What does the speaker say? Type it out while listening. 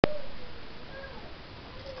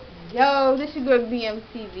Yo, this your girl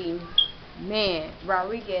BMTV. Man,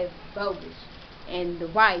 Rodriguez bogus, and the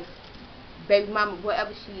wife, baby mama,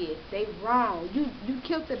 whatever she is, they wrong. You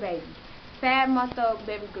killed the baby. 5-month-old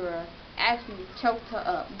baby girl actually choked her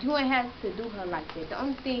up. You ain't have to do her like that. The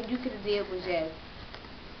only thing you could have did was just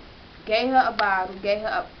gave her a bottle, gave her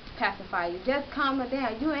a pacifier. Just calm her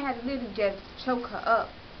down. You ain't have to literally just choke her up.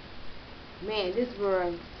 Man, this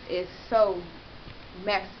girl is so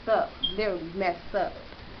messed up, literally messed up.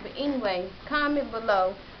 But anyway, comment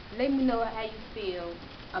below. Let me know how you feel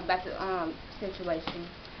about the situation.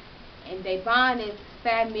 And they bond is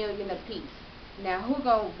 $5 million apiece. Now who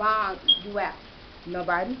gonna bond you out?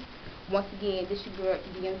 Nobody. Once again, this your girl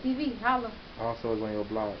BMTV. Holla. Also, it's on your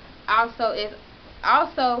blog. Also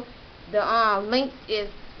the link is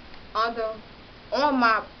on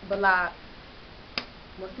my blog.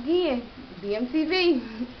 Once again,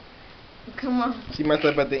 BMTV. Come on. She messed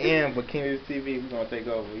up at the end, but King TV, we're gonna take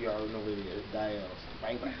over. You already know what it is. Dial.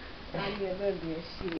 Bye bye. I get a little bit of shit.